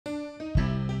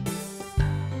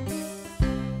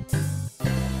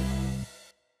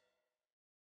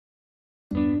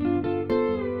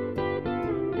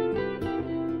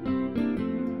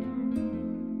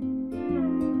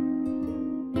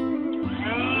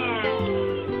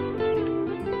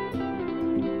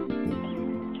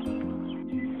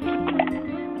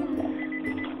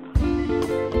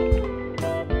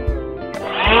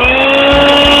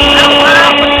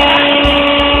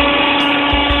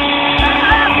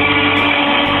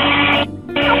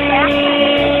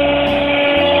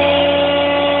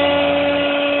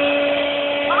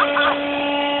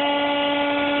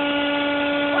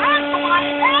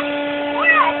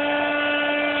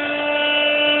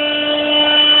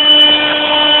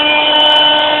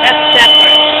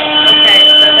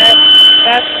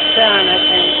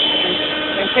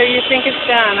think it's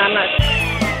done. I'm not sure.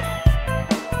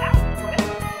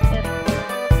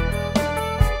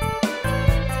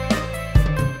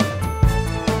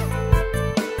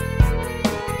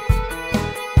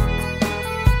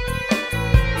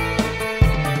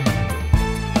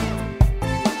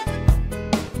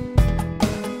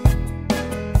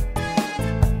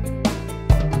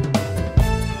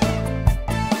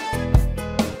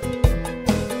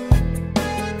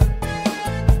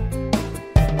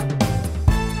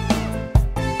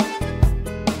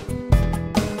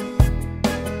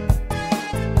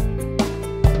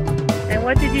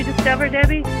 What did you discover,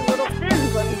 Debbie? Little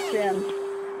fins on the fin.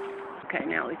 Okay,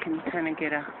 now we can kind of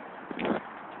get a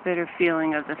better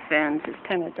feeling of the fins. It's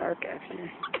kind of dark actually.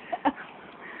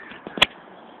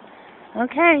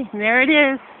 Okay, there it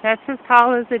is. That's as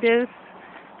tall as it is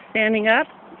standing up.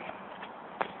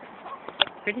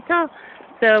 Pretty tall.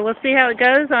 So we'll see how it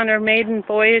goes on our maiden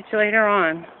voyage later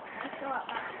on.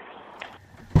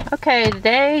 Okay,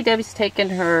 today Debbie's taking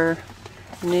her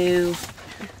new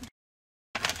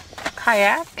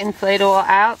kayak inflatable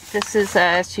out. This is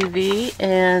a SUV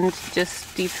and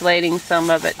just deflating some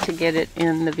of it to get it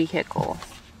in the vehicle.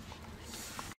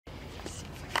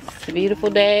 It's a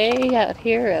beautiful day out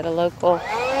here at a local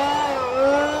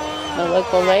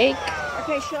lake.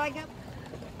 Okay, should I go?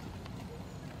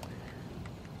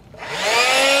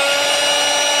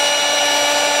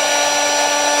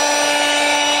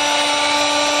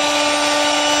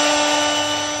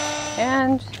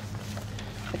 And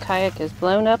the kayak is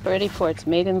blown up, ready for its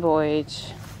maiden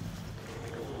voyage.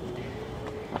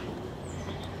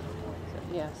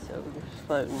 Yeah, so we're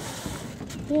floating.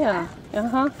 Yeah,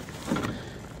 uh-huh. I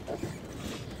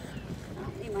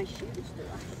don't need my shoes, do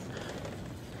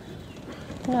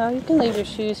I? No, you can leave your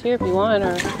shoes here if you want,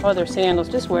 or other sandals.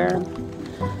 Just wear them.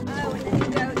 Oh,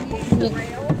 and then you go use the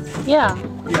rails? Yeah.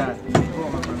 Yeah.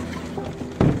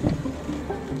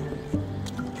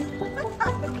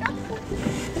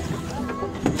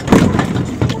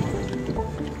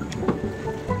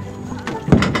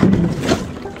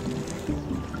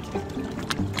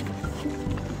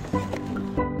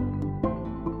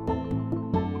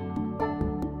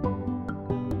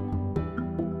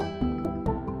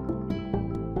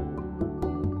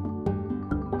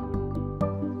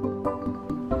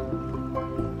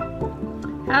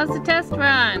 How's the test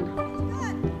run?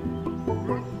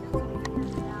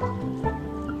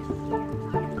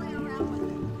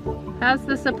 How's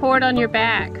the support on your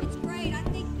back? It's great. I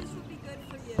think this would be good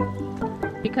for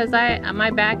you. Because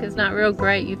my back is not real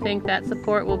great. You think that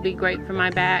support will be great for my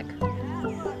back? Yeah,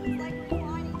 look, it's like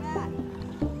reclining back.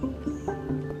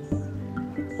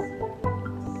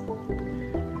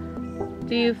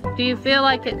 Do you feel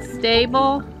like it's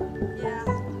stable? Yeah.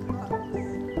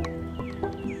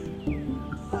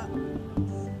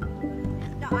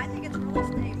 No, I think it's really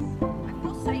stable. I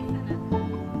feel safe in it.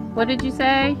 What did you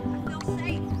say? I feel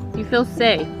safe. You feel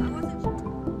safe. I wasn't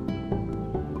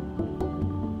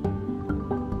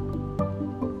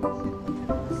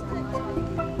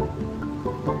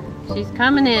sure. She's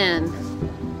coming in.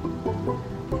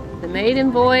 The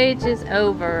maiden voyage is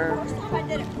over. First time I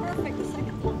did it perfect, the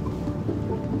second time.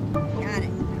 Got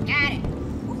it. I got it.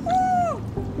 Woohoo!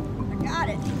 I got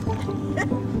it.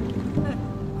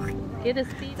 Get a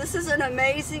speed. This is an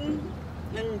amazing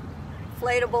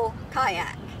inflatable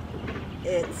kayak.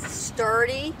 It's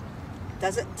sturdy,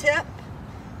 doesn't tip.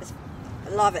 I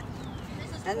love it.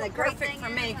 And the great thing for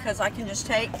me because I can just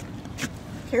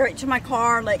carry it to my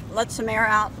car, let some air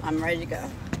out. I'm ready to go.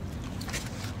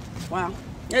 Wow,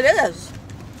 it is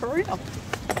for real.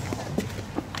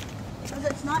 Because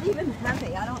it's not even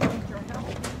heavy. I don't need your help.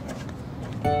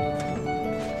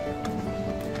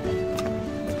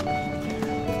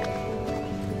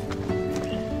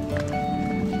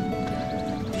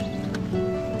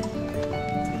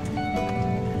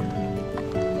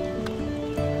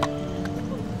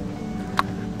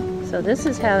 So this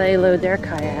is how they load their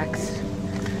kayaks.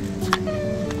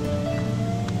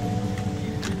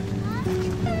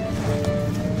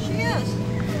 She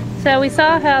is. So we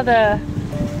saw how the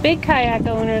big kayak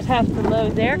owners have to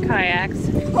load their kayaks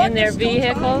in their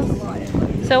vehicles.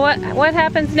 So what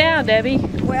happens now, Debbie?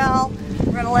 Well,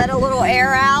 we're going to let a little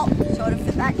air out so it'll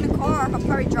fit back in the car. I'll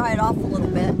probably dry it off a little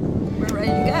bit. We're ready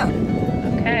to go.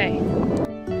 Okay.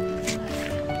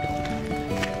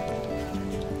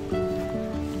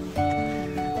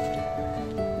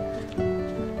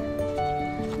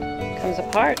 Comes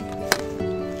apart.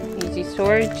 Easy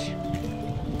storage.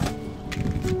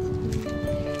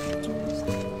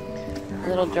 A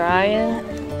little drying.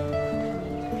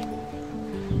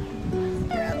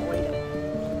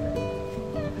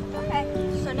 Okay,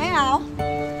 so now,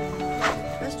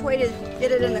 best way to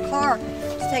get it in the car.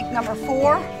 Just take number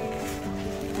 4.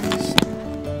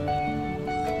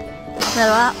 Fill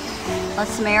up. Let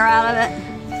some air out of it.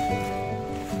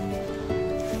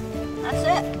 That's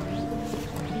it.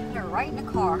 They're right in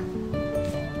the car.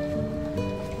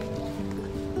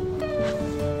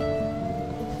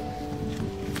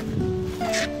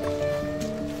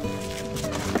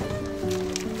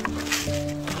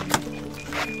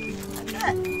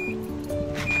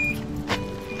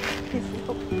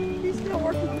 He's still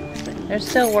working on it. They're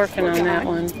still working on that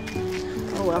one.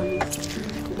 Oh well.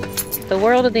 The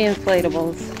world of the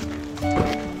inflatables.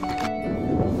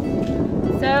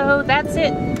 So that's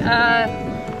it.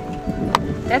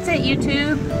 That's it,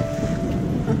 YouTube.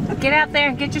 Get out there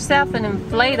and get yourself an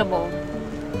inflatable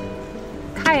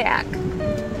kayak.